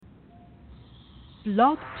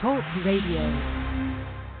Blog Talk Radio.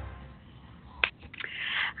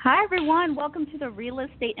 Hi, everyone. Welcome to the Real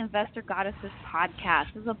Estate Investor Goddesses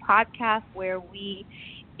podcast. This is a podcast where we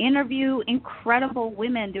interview incredible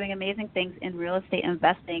women doing amazing things in real estate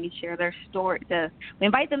investing and share their story. We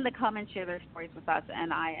invite them to come and share their stories with us,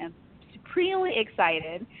 and I am supremely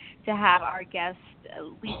excited to have our guest,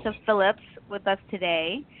 Lisa Phillips, with us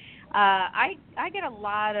today. I get a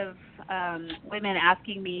lot of women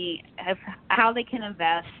asking me how they can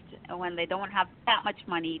invest when they don't have that much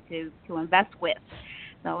money to invest with.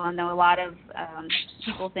 So I know a lot of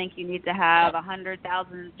people think you need to have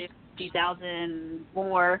 100,000, 50,000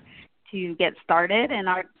 more to get started, and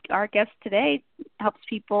our guest today helps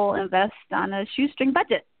people invest on a shoestring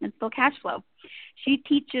budget and still cash flow. She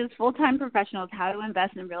teaches full-time professionals how to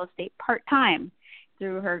invest in real estate part-time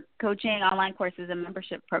through her coaching, online courses, and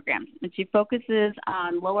membership programs. And she focuses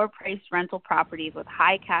on lower-priced rental properties with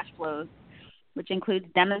high cash flows, which includes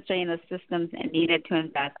demonstrating the systems needed to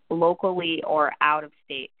invest locally or out of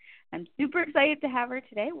state. I'm super excited to have her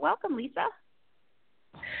today. Welcome, Lisa.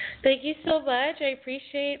 Thank you so much. I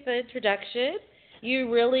appreciate the introduction.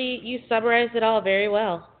 You summarized it all very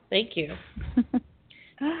well. Thank you.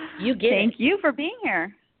 Thank you for being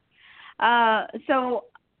here. So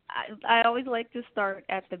I always like to start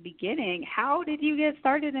at the beginning. How did you get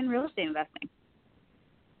started in real estate investing?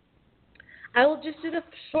 I will just do the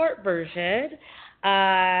short version.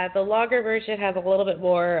 The longer version has a little bit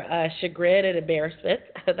more chagrin and embarrassment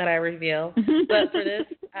that I reveal. But for this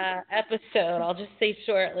episode, I'll just say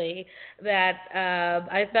shortly that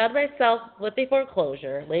I found myself with a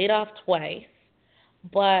foreclosure, laid off twice,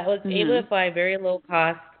 but was able to find very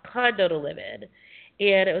low-cost condo to live in.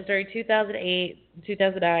 And it was during 2008,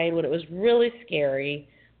 2009 when it was really scary.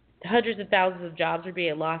 Hundreds of thousands of jobs were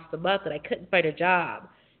being lost a month, and I couldn't find a job.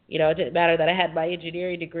 You know, it didn't matter that I had my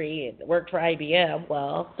engineering degree and worked for IBM.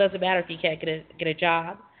 Well, it doesn't matter if you can't get a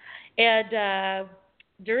job. And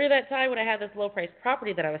during that time when I had this low-priced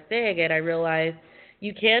property that I was staying in, I realized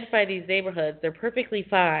you can find these neighborhoods. They're perfectly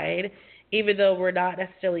fine, even though we're not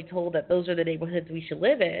necessarily told that those are the neighborhoods we should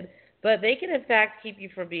live in. But they can, in fact, keep you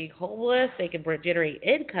from being homeless. They can generate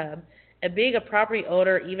income. And being a property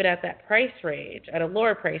owner, even at that price range, at a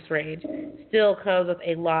lower price range, still comes with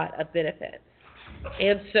a lot of benefits.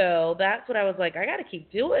 And so that's when I was like, I got to keep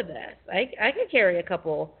doing this. I can carry a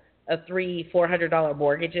couple of $300-$400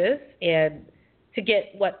 mortgages and to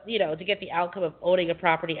get the outcome of owning a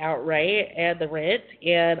property outright and the rent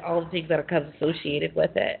and all the things that are associated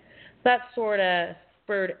with it. So that sort of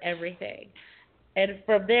spurred everything. And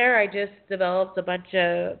from there, I just developed I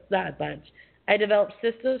developed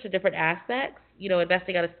systems for different aspects. You know,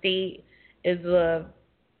 investing out of state is a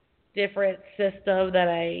different system that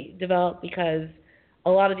I developed because a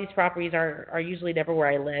lot of these properties are usually never where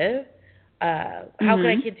I live. How can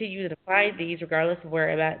I continue to find these regardless of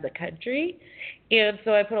where I'm at in the country? And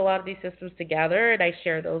so I put a lot of these systems together, and I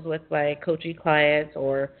share those with my coaching clients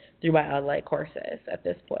or through my online courses at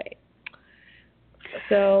this point.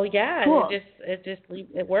 So, yeah, cool.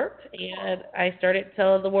 it worked, and I started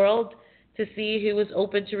telling the world to see who was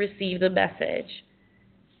open to receive the message.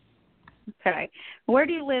 Okay. Where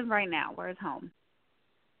do you live right now? Where's home?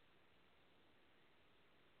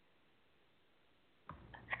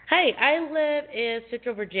 Hi, I live in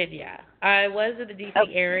Central Virginia. I was in the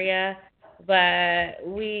D.C. area, but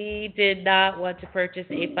we did not want to purchase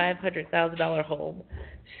a $500,000 home.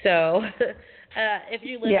 So if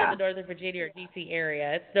you live in the Northern Virginia or D.C.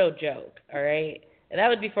 area, it's no joke, all right? And that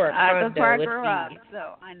would be for a condo. That's where I grew up,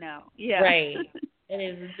 so I know. Yeah. Right. It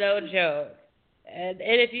is no joke. And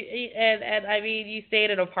if you I mean, you stay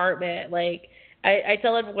in an apartment. Like I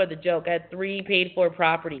tell everyone the joke. I had 3 paid-for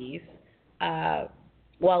properties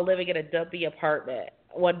while living in a dumpy apartment,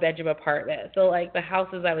 1-bedroom apartment. So like the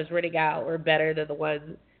houses I was renting out were better than the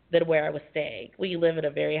ones than where I was staying. We live in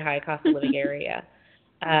a very high cost of living area.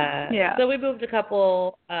 So we moved a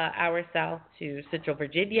couple hours south to Central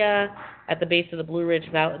Virginia at the base of the Blue Ridge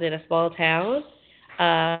Mountain in a small town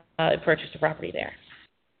and purchased a property there.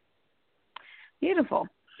 Beautiful.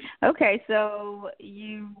 Okay, so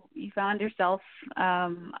you found yourself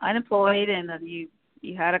unemployed, and then you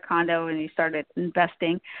had a condo and you started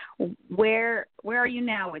investing. Where are you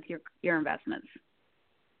now with your investments?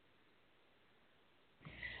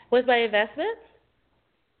 With my investments?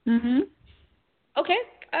 Okay.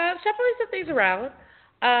 Shuffling some things around.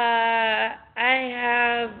 I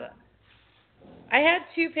had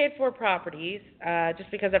 2 paid-for properties, just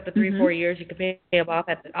because after 3-4 years you can pay them off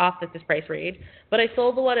at this price range. But I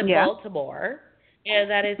sold the one in Baltimore, and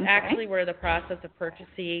that is actually we're in the process of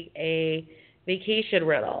purchasing a vacation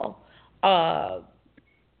rental.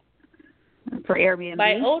 That's for Airbnb?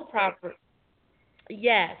 My own property.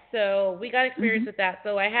 Yes. So we got experience with that.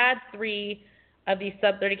 So I had 3 of these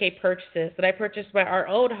sub 30K purchases, and I purchased our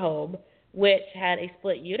own home, which had a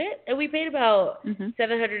split unit, and we paid about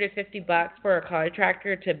 $750 for a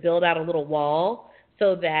contractor to build out a little wall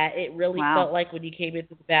so that it really felt like when you came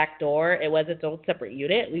into the back door, it was its own separate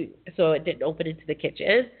unit, so it didn't open into the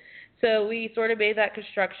kitchen. So we sort of made that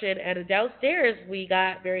construction, and downstairs we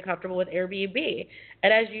got very comfortable with Airbnb.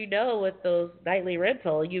 And as you know, with those nightly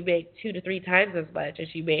rental, you make 2 to 3 times as much as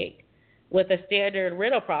you make with a standard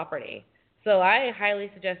rental property. So I highly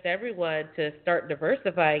suggest everyone to start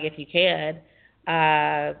diversifying if you can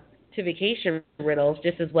to vacation rentals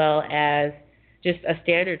just as well as just a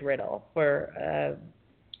standard rental for a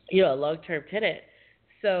long-term tenant.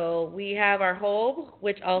 So we have our home,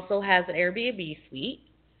 which also has an Airbnb suite.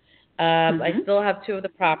 I still have 2 of the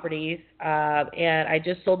properties, and I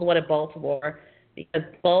just sold the one in Baltimore because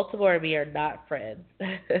Baltimore and me are not friends.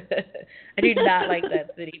 I do not like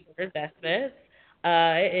that city for investments.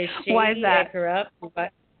 It is shady. Why is that? And corrupt.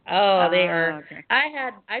 They are. Okay.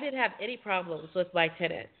 I didn't have any problems with my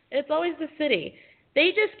tenants. It's always the city. They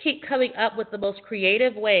just keep coming up with the most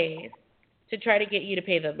creative ways to try to get you to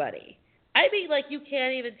pay them money. I mean, like, you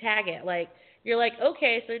can't even tag it. Like, you're like,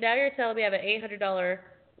 okay, so now you're telling me I have an $800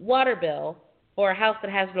 water bill for a house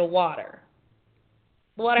that has no water.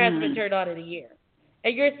 The water hasn't been turned on in a year.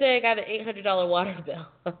 And you're saying I have an $800 water bill.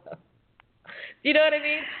 Do you know what I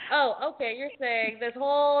mean? Oh, okay, you're saying this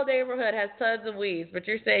whole neighborhood has tons of weeds, but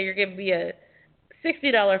you're saying you're giving me a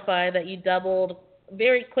 $60 fine that you doubled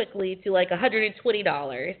very quickly to like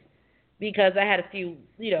 $120 because I had a few,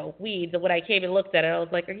 weeds, and when I came and looked at it, I was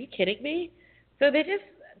like, are you kidding me? So they just,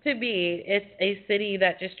 to me, it's a city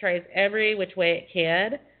that just tries every which way it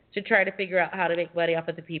can to try to figure out how to make money off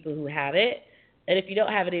of the people who have it. And if you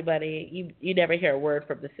don't have any money, you never hear a word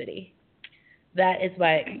from the city. That is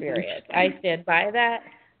my experience. I stand by that.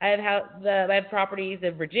 I have properties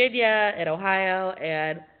in Virginia and Ohio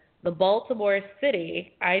and the Baltimore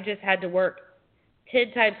city. I just had to work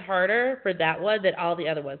 10 times harder for that one than all the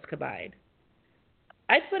other ones combined.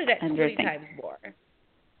 I'd put it at 20 times more.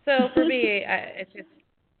 So for me, it's just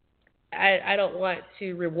I don't want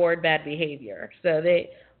to reward bad behavior. So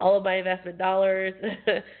all of my investment dollars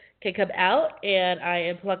can come out, and I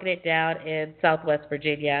am plugging it down in Southwest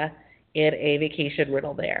Virginia in a vacation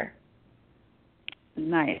rental there.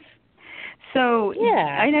 Nice. So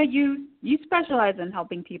yeah, I know you specialize in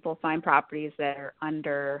helping people find properties that are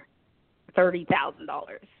under $30,000.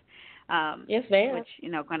 Yes, ma'am. Which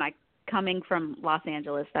when coming from Los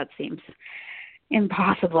Angeles, that seems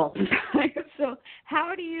impossible. So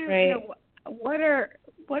how do you? What are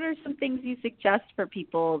some things you suggest for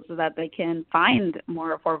people so that they can find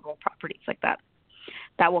more affordable properties like that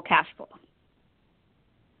will cash flow?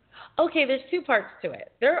 Okay, there's 2 parts to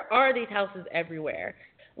it. There are these houses everywhere.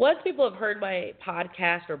 Once people have heard my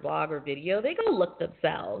podcast or blog or video, they go look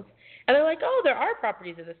themselves. And they're like, oh, there are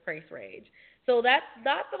properties in this price range. So that's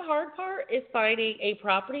not the hard part, is finding a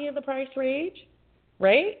property in the price range,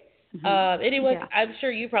 right? I'm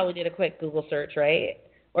sure you probably did a quick Google search, right?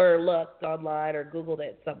 Or looked online or Googled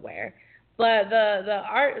it somewhere. But the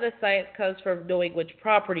art and the science comes from knowing which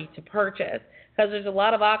property to purchase. Because there's a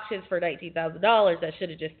lot of auctions for $19,000 that should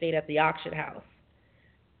have just stayed at the auction house.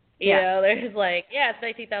 You know, there's like,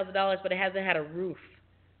 it's $19,000, but it hasn't had a roof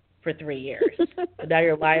for 3 years. So now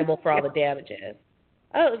you're liable for all the damages.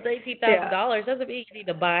 Oh, it's $19,000 doesn't mean you need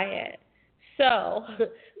to buy it. So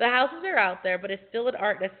the houses are out there, but it's still an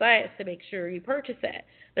art and a science to make sure you purchase it.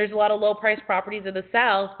 There's a lot of low-priced properties in the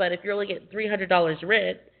South, but if you're only getting $300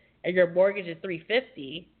 rent and your mortgage is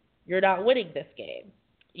 $350, you're not winning this game.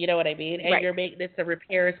 You know what I mean? And your maintenance and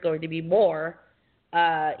repair is going to be more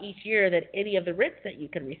each year than any of the rents that you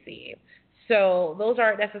can receive. So those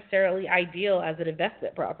aren't necessarily ideal as an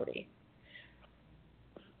investment property.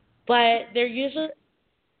 But they're usually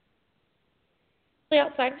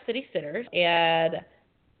outside of city centers. And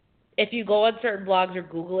if you go on certain blogs or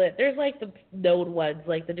Google it, there's like the known ones,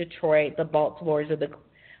 like the Detroit, the Baltimores, and the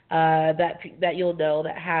that you'll know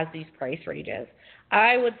that has these price ranges.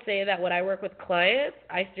 I would say that when I work with clients,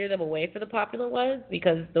 I steer them away from the popular ones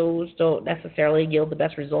because those don't necessarily yield the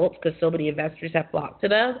best results because so many investors have flocked to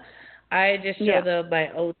them. I just show them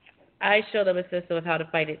I show them a system of how to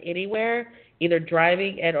find it anywhere, either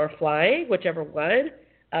driving and or flying, whichever one.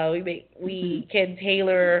 We can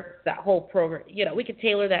tailor that whole program. We can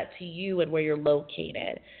tailor that to you and where you're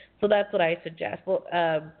located. So that's what I suggest. Well,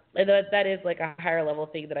 and that is like a higher level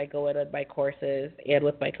thing that I go in on my courses and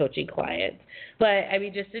with my coaching clients. But, I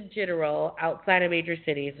mean, just in general, outside of major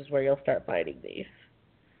cities is where you'll start finding these.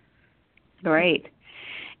 Great.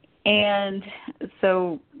 And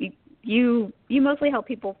so you mostly help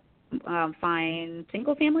people find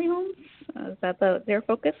single family homes. Is that their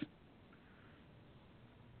focus?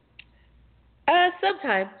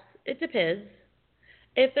 Sometimes it depends.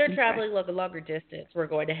 If they're traveling like a longer distance, we're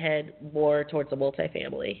going to head more towards a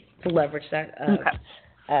multifamily to leverage that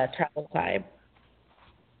travel time.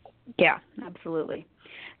 Yeah, absolutely.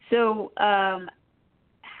 So,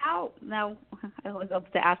 how now? I always love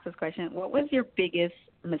to ask this question. What was your biggest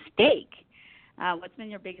mistake? What's been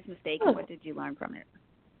your biggest mistake, and what did you learn from it?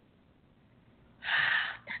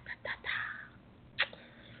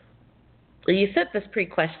 Well, you sent this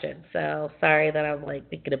pre-question, so sorry that I'm like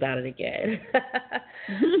thinking about it again.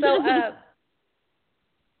 So,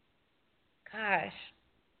 gosh.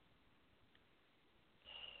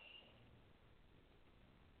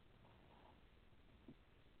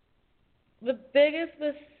 The biggest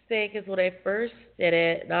mistake is when I first did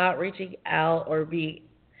it, not reaching out or being.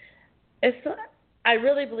 I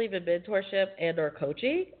really believe in mentorship and or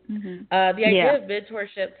coaching. Mm-hmm. The idea of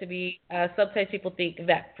mentorship to me, sometimes people think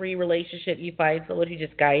that free relationship you find someone who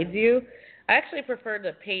just guides you. I actually prefer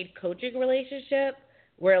the paid coaching relationship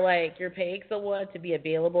where like you're paying someone to be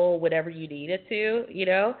available whenever you need it to, you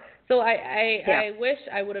know. So I wish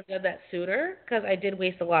I would have done that sooner because I did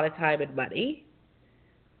waste a lot of time and money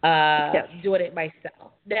doing it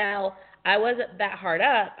myself. Now, I wasn't that hard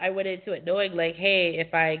up. I went into it knowing, like, hey,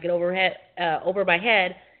 if I get over my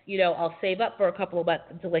head, you know, I'll save up for a couple of months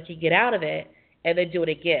until I can get out of it and then do it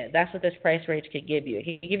again. That's what this price range can give you. It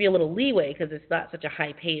can give you a little leeway because it's not such a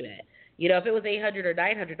high payment. You know, if it was $800 or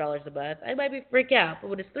 $900 a month, I might be freak out.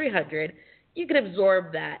 But when it's $300, you can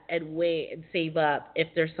absorb that and wait and save up if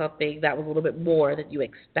there's something that was a little bit more than you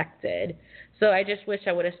expected. So I just wish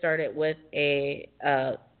I would have started with a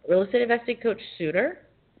real estate investing coach sooner,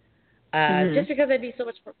 just because I'd be so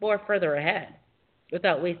much more further ahead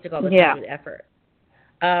without wasting all the time and effort.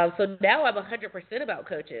 So now I'm 100% about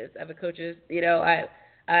coaches. I have coaches, you know, I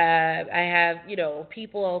have, you know,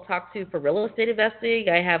 people I'll talk to for real estate investing.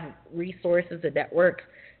 I have resources and networks.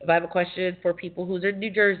 If I have a question for people who's in New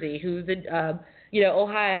Jersey, who's in, you know,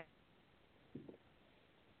 Ohio,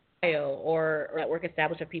 or network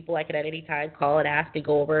established of people I can at any time call and ask and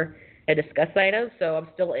go over and discuss items. So I'm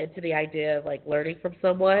still into the idea of like learning from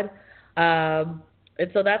someone. And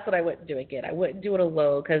so that's what I wouldn't do again. I wouldn't do it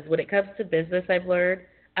alone because when it comes to business, I've learned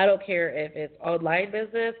I don't care if it's online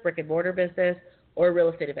business, brick and mortar business, or real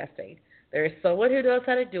estate investing. There is someone who knows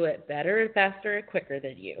how to do it better and faster and quicker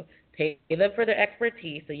than you. Pay them for their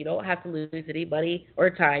expertise so you don't have to lose any money or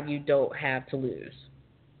time you don't have to lose.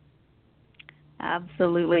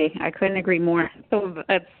 Absolutely. I couldn't agree more. So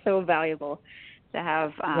it's so valuable to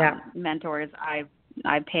have mentors. I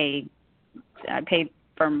pay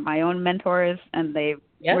for my own mentors, and they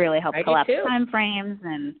really help collapse time frames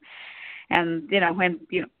and you know, when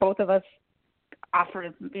you know both of us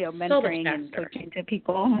offer, you know, mentoring and coaching to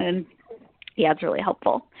people, and it's really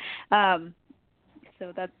helpful.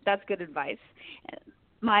 So that's good advice.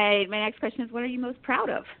 My next question is, what are you most proud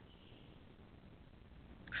of?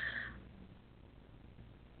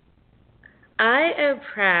 I am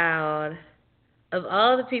proud of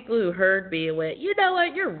all the people who heard me and went, you know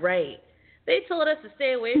what, you're right. They told us to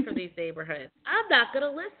stay away from these neighborhoods. I'm not going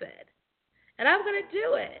to listen. And I'm going to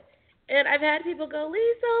do it. And I've had people go,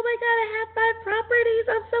 Lisa, oh my God, I have 5 properties.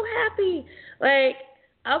 I'm so happy. Like,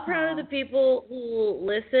 I'm proud of the people who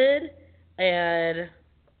listened and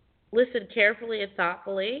listened carefully and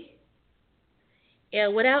thoughtfully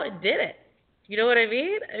and went out and did it. You know what I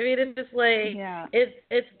mean? I mean, it's just like,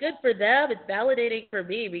 it's good for them. It's validating for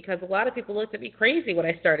me because a lot of people looked at me crazy when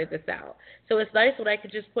I started this out. So it's nice when I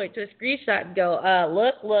could just point to a screenshot and go,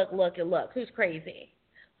 look. Who's crazy?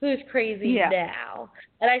 Who's crazy now?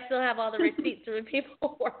 And I still have all the receipts when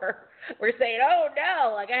people were saying, oh,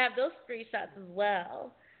 no. Like, I have those screenshots as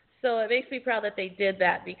well. So it makes me proud that they did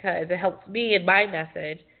that because it helps me in my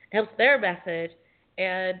message. It helps their message.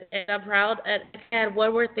 And I'm proud. And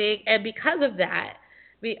one more thing, and because of that,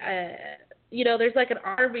 you know, there's like an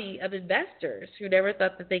army of investors who never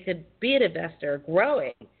thought that they could be an investor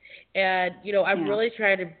growing. And, you know, I'm really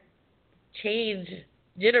trying to change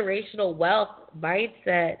generational wealth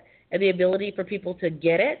mindset and the ability for people to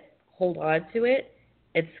get it, hold on to it,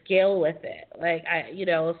 and scale with it. Like,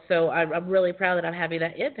 so I'm really proud that I'm having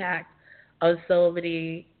that impact on so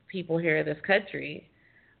many people here in this country.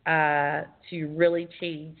 To really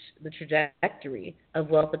change the trajectory of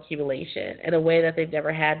wealth accumulation in a way that they've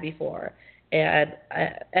never had before. And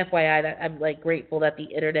FYI, that I'm like grateful that the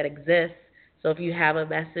internet exists. So if you have a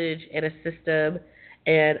message and a system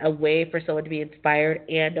and a way for someone to be inspired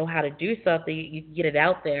and know how to do something, you can get it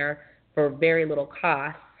out there for very little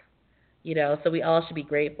cost So we all should be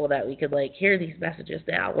grateful that we could like hear these messages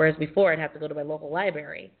now. Whereas before I'd have to go to my local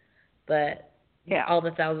library, but all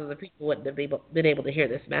the thousands of people wouldn't have been able to hear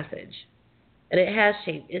this message. And it has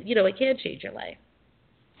changed. It can change your life.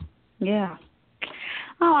 Yeah.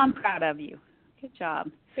 Oh, I'm proud of you. Good job.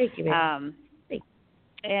 Thank you, ma'am.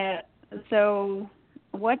 So,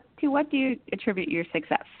 what do you attribute your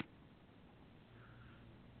success?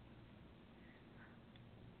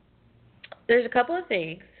 There's a couple of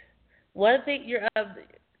things. One thing you have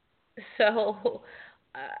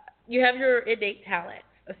your innate talent.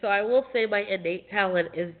 So I will say my innate talent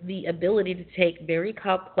is the ability to take very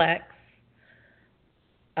complex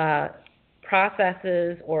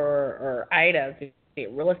processes or items, be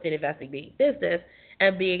it real estate investing, being business,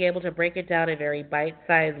 and being able to break it down in very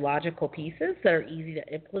bite-sized, logical pieces that are easy to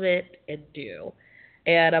implement and do.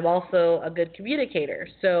 And I'm also a good communicator,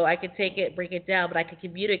 so I can take it, break it down, but I can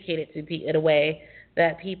communicate it to be in a way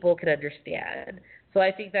that people can understand. So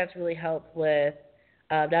I think that's really helped with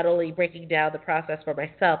not only breaking down the process for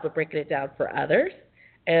myself, but breaking it down for others.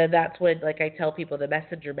 And that's when, like I tell people, the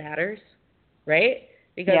messenger matters, right?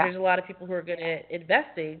 Because there's a lot of people who are good at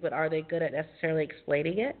investing, but are they good at necessarily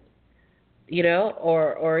explaining it?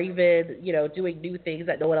 Or even, doing new things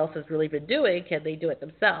that no one else has really been doing, can they do it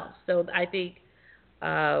themselves? So I think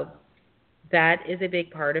that is a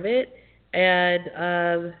big part of it.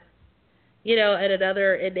 And, and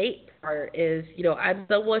another innate part is, I'm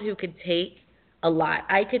someone who can take a lot.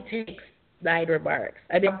 I could take 9 remarks.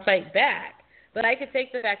 I didn't fight back. But I could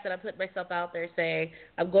take the fact that I'm putting myself out there saying,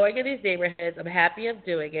 I'm going in these neighborhoods, I'm happy I'm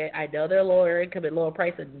doing it, I know they're lower income and lower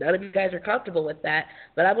price, and none of you guys are comfortable with that,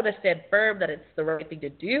 but I'm going to stand firm that it's the right thing to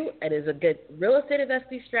do and is a good real estate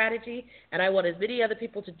investing strategy, and I want as many other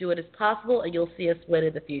people to do it as possible, and you'll see us win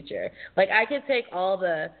in the future. Like, I can take all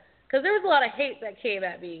because there was a lot of hate that came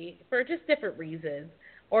at me for just different reasons,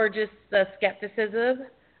 or just the skepticism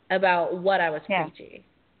about what I was preaching.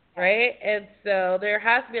 Right? And so there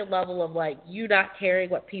has to be a level of, like, you not caring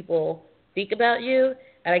what people think about you.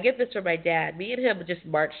 And I get this from my dad. Me and him just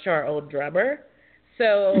marched to our own drummer.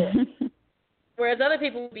 So whereas other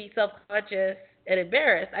people would be self-conscious and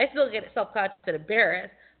embarrassed, I still get self-conscious and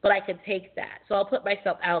embarrassed, but I can take that. So I'll put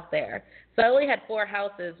myself out there. So I only had 4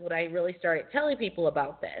 houses when I really started telling people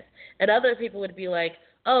about this. And other people would be like,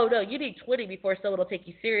 oh, no, you need 20 before someone will take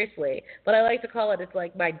you seriously. But I like to call it, it's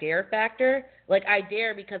like my dare factor. Like, I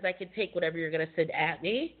dare because I can take whatever you're going to send at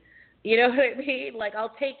me. You know what I mean? Like,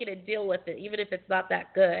 I'll take it and deal with it, even if it's not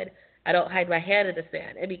that good. I don't hide my hand in the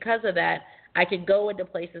sand. And because of that, I can go into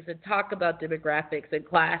places and talk about demographics and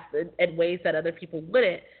class and ways that other people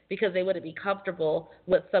wouldn't, because they wouldn't be comfortable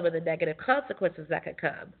with some of the negative consequences that could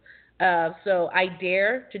come. So I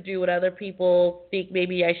dare to do what other people think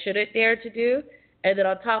maybe I shouldn't dare to do. And then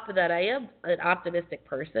on top of that, I am an optimistic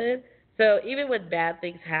person. So even when bad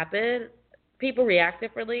things happen, people react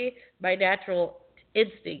differently. My natural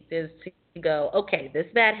instinct is to go, okay, this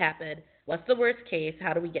bad happened. What's the worst case?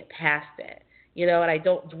 How do we get past it? And I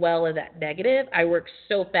don't dwell in that negative. I work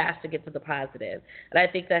so fast to get to the positive. And I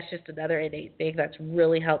think that's just another innate thing that's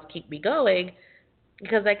really helped keep me going,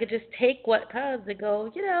 because I could just take what comes and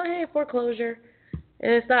go, hey, foreclosure.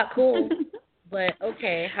 And it's not cool. But,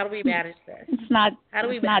 okay, how do we manage this? It's not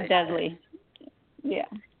deadly. This? Yeah.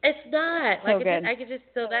 It's not. So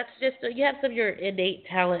so that's just, you have some of your innate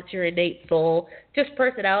talents, your innate soul, just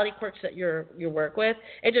personality quirks that you work with.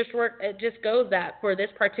 It just goes that for this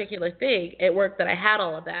particular thing, it worked that I had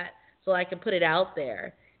all of that, so I can put it out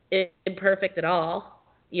there. It's imperfect at all,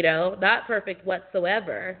 not perfect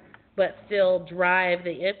whatsoever, but still drive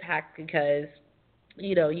the impact, because,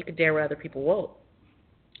 you can dare where other people won't.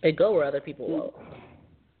 And go where other people won't.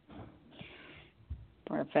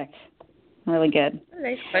 Perfect. Really good.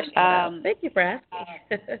 Nice question. Thank you for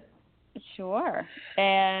asking. Sure.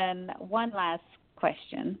 And one last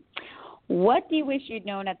question. What do you wish you'd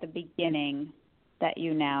known at the beginning that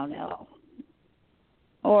you now know?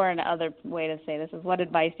 Or another way to say this is, what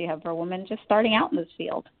advice do you have for women just starting out in this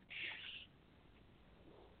field?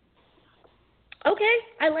 Okay,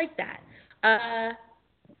 I like that.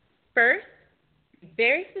 First,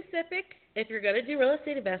 very specific. If you're going to do real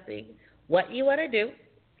estate investing, what you want to do.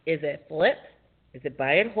 Is it flip? Is it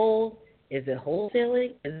buy and hold? Is it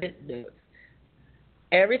wholesaling? Is it notes?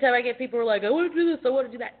 Every time I get people who are like, I want to do this, I want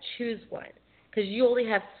to do that, choose one. Because you only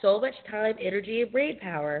have so much time, energy, and brain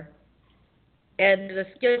power. And the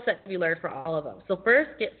skill set to be learned for all of them. So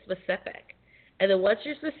first, get specific. And then once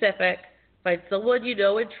you're specific, find someone you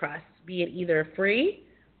know and trust, be it either free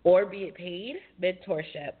or be it paid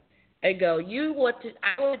mentorship. And go, I want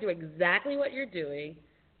to do exactly what you're doing,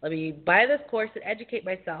 Let me buy this course and educate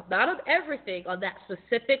myself, not on everything, on that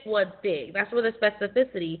specific one thing. That's where the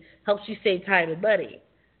specificity helps you save time and money,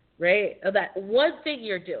 right? On that one thing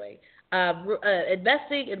you're doing,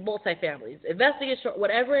 investing in multifamilies, investing in short,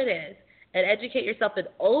 whatever it is, and educate yourself in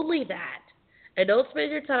only that. And don't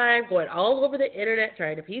spend your time going all over the internet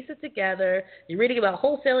trying to piece it together. You're reading about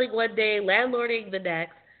wholesaling one day, landlording the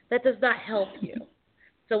next. That does not help you.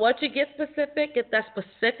 So once you get specific, get that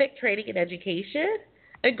specific training and education,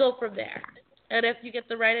 and go from there. And if you get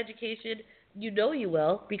the right education, you know you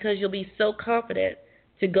will, because you'll be so confident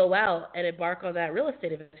to go out and embark on that real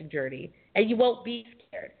estate investing journey. And you won't be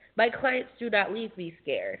scared. My clients do not leave me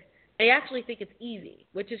scared. They actually think it's easy,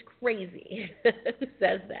 which is crazy. Who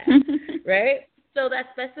says that, right? So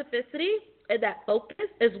that specificity and that focus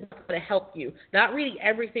is what's going to help you, not reading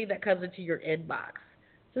everything that comes into your inbox.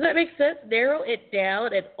 Does that make sense? Narrow it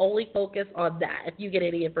down and only focus on that if you get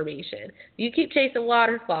any information. If you keep chasing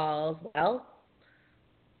waterfalls, well,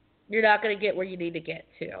 you're not going to get where you need to get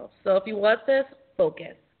to. So if you want this,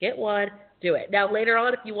 focus. Get one, do it. Now, later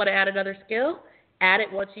on, if you want to add another skill, add it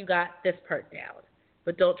once you got this part down.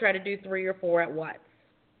 But don't try to do 3 or 4 at once.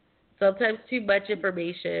 Sometimes too much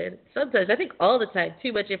information, I think all the time,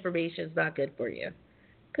 too much information is not good for you.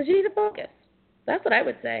 Because you need to focus. That's what I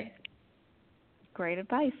would say. Great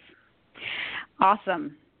advice.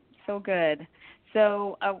 Awesome. So good.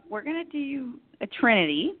 So we're going to do a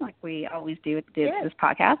Trinity, like we always do at this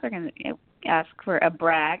podcast. We're going to ask for a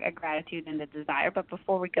brag, a gratitude, and a desire. But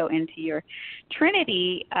before we go into your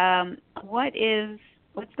Trinity, what's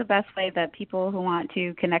the best way that people who want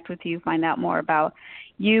to connect with you, find out more about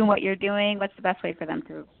you and what you're doing, what's the best way for them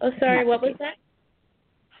to what was that?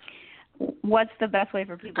 What's the best way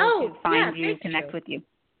for people to find you, connect with you?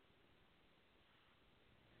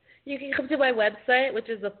 You can come to my website, which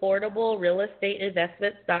is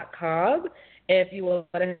affordablerealestateinvestments.com. If you want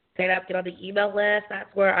to sign up, get on the email list.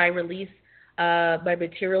 That's where I release my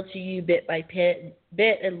material to you bit by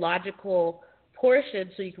bit in logical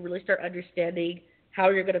portions, so you can really start understanding how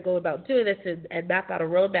you're going to go about doing this and map out a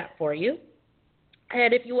roadmap for you.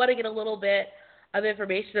 And if you want to get a little bit of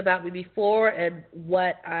information about me before and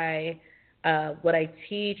what I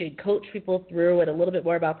teach and coach people through, and a little bit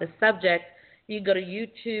more about this subject, you can go to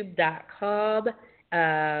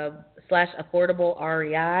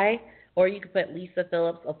youtube.com/affordablerei, or you can put Lisa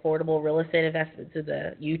Phillips Affordable Real Estate Investments in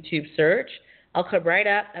the YouTube search. I'll come right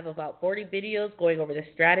up. I have about 40 videos going over the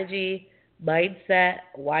strategy, mindset,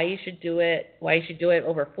 why you should do it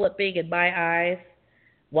over flipping in my eyes,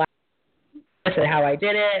 why and how I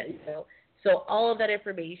did it. So all of that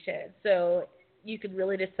information. So you can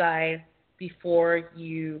really decide before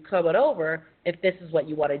you come on over if this is what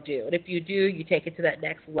you want to do. And if you do, you take it to that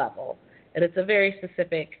next level. And it's a very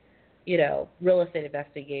specific, real estate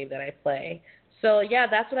investing game that I play. So, yeah,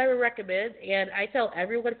 that's what I would recommend. And I tell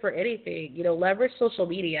everyone for anything, leverage social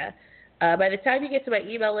media. By the time you get to my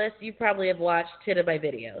email list, you probably have watched 10 of my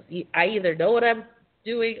videos. I either know what I'm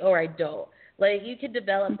doing or I don't. You can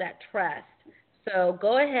develop that trust. So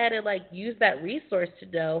go ahead and, use that resource to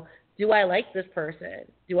know, do I like this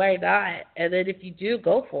person? Do I not? And then if you do,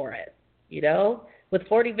 go for it. With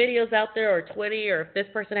 40 videos out there or 20, or if this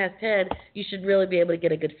person has 10, you should really be able to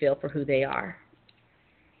get a good feel for who they are.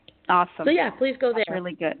 Awesome. So, yeah, please go there. That's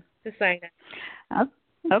really good. To sign up.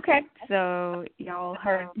 Okay. So y'all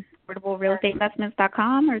heard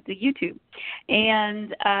affordablerealestateinvestments.com or the YouTube.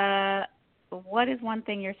 And what is one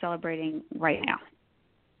thing you're celebrating right now?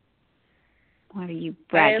 What are you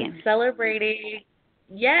bragging? I am celebrating.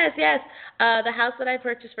 Yes. The house that I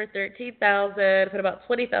purchased for $13,000, put about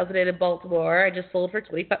 $20,000 in Baltimore. I just sold for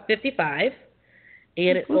 $55,000,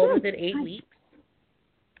 and it sold within 8 weeks.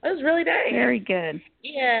 It was really nice. Very good.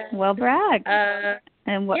 Yeah. Well bragged.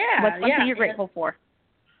 And what's one thing you're grateful for?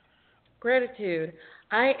 Gratitude.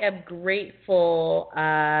 I am grateful.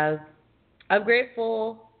 I'm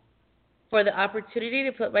grateful for the opportunity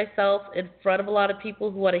to put myself in front of a lot of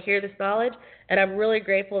people who want to hear this knowledge, and I'm really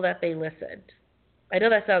grateful that they listened. I know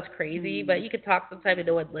that sounds crazy, but you can talk sometimes and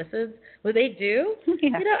no one listens. When they do,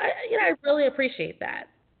 I really appreciate that.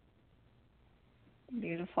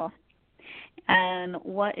 Beautiful. And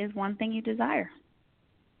what is one thing you desire?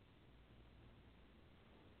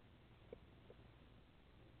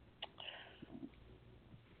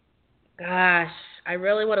 Gosh, I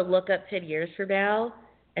really want to look up 10 years from now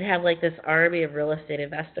and have this army of real estate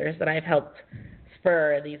investors that I've helped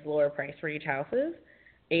spur these lower price range houses.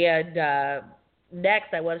 And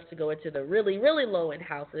next, I want us to go into the really, really low-end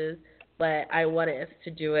houses, but I want us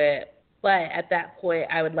to do it. But at that point,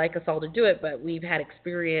 I would like us all to do it, but we've had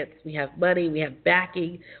experience, we have money, we have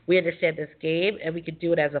backing, we understand this game, and we can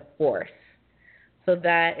do it as a force. So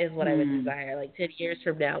that is what I would desire. Like 10 years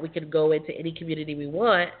from now, we can go into any community we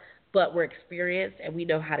want, but we're experienced and we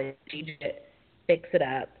know how to change it, fix it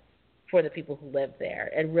up for the people who live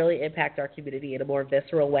there, and really impact our community in a more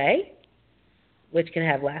visceral way, which can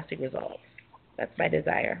have lasting results. That's my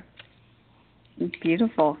desire.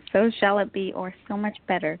 Beautiful. So shall it be, or so much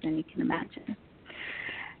better than you can imagine.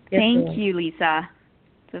 Yes, Thank you, Lisa.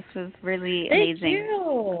 This was really amazing. Thank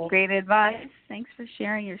you. Great advice. Thanks for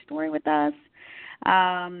sharing your story with us.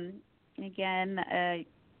 Again,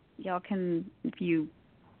 y'all can, if you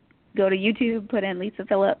go to YouTube, put in Lisa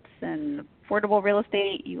Phillips and affordable real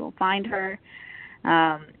estate, you will find her.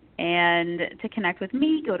 And to connect with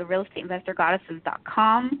me, go to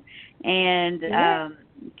realestateinvestorgoddesses.com, and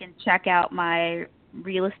you can check out my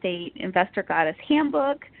Real Estate Investor Goddess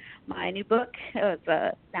Handbook, my new book. It's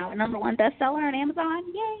now a #1 bestseller on Amazon.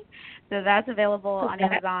 Yay! So that's available on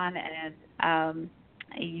Amazon, and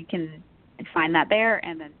you can find that there,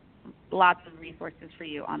 and then lots of resources for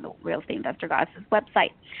you on the Real Estate Investor Goddesses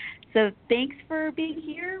website. So thanks for being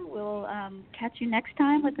here. We'll catch you next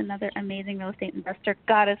time with another amazing Real Estate Investor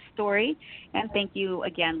Goddess story. And thank you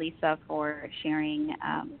again, Lisa, for sharing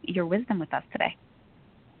your wisdom with us today.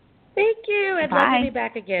 Thank you. I'd love to be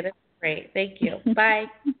back again. It's great. Thank you. Bye.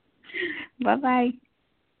 Bye-bye.